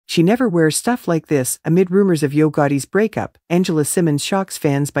She never wears stuff like this. Amid rumors of Yo Gotti's breakup, Angela Simmons shocks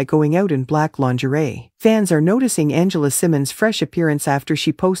fans by going out in black lingerie. Fans are noticing Angela Simmons' fresh appearance after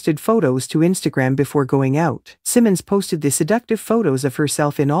she posted photos to Instagram before going out. Simmons posted the seductive photos of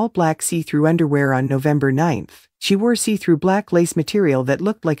herself in all black see-through underwear on November 9th. She wore see-through black lace material that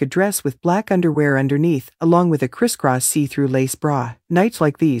looked like a dress with black underwear underneath, along with a crisscross see-through lace bra. "Nights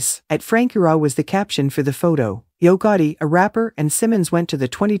like these." At Frankura was the caption for the photo. Yo Gotti, a rapper, and Simmons went to the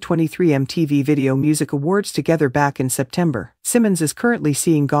 2023 MTV Video Music Awards together back in September. Simmons is currently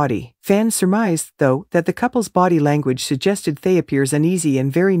seeing Gotti. Fans surmised, though, that the couple's body language suggested they appears uneasy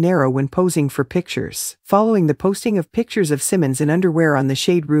and very narrow when posing for pictures. Following the posting of pictures of Simmons in underwear on the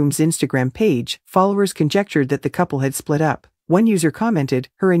Shade Room's Instagram page, followers conjectured that the couple had split up. One user commented,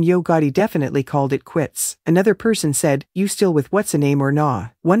 "Her and Yo Gotti definitely called it quits." Another person said, "You still with what's-a-name or nah?"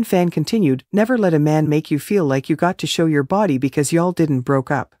 One fan continued, "Never let a man make you feel like you got to show your body because y'all didn't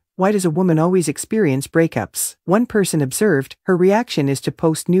broke up. Why does a woman always experience breakups?" One person observed, "Her reaction is to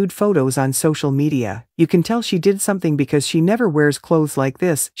post nude photos on social media. You can tell she did something because she never wears clothes like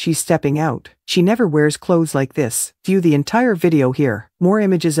this. She's stepping out. She never wears clothes like this." View the entire video here. More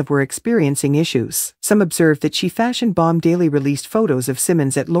images of her experiencing issues. Some observed that she Fashion Bomb Daily released photos of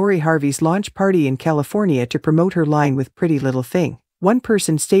Simmons at Lori Harvey's launch party in California to promote her line with Pretty Little Thing. One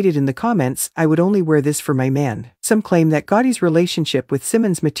person stated in the comments, "I would only wear this for my man." Some claim that Gotti's relationship with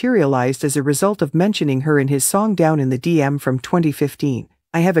Simmons materialized as a result of mentioning her in his song Down in the DM from 2015.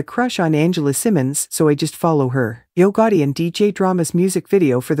 "I have a crush on Angela Simmons, so I just follow her." Yo Gotti and DJ Drama's music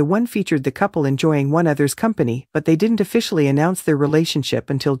video for the one featured the couple enjoying one other's company, but they didn't officially announce their relationship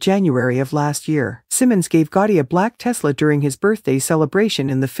until January of last year. Simmons gave Gotti a black Tesla during his birthday celebration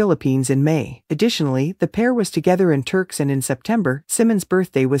in the Philippines in May. Additionally, the pair was together in Turks, and in September, Simmons'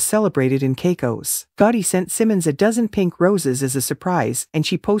 birthday was celebrated in Caicos. Gotti sent Simmons a dozen pink roses as a surprise, and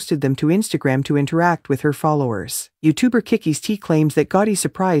she posted them to Instagram to interact with her followers. YouTuber Kiki's T claims that Gotti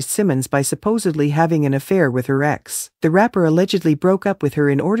surprised Simmons by supposedly having an affair with her ex. The rapper allegedly broke up with her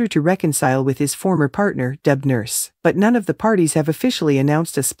in order to reconcile with his former partner, dubbed Nurse. But none of the parties have officially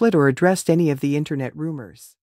announced a split or addressed any of the internet rumors.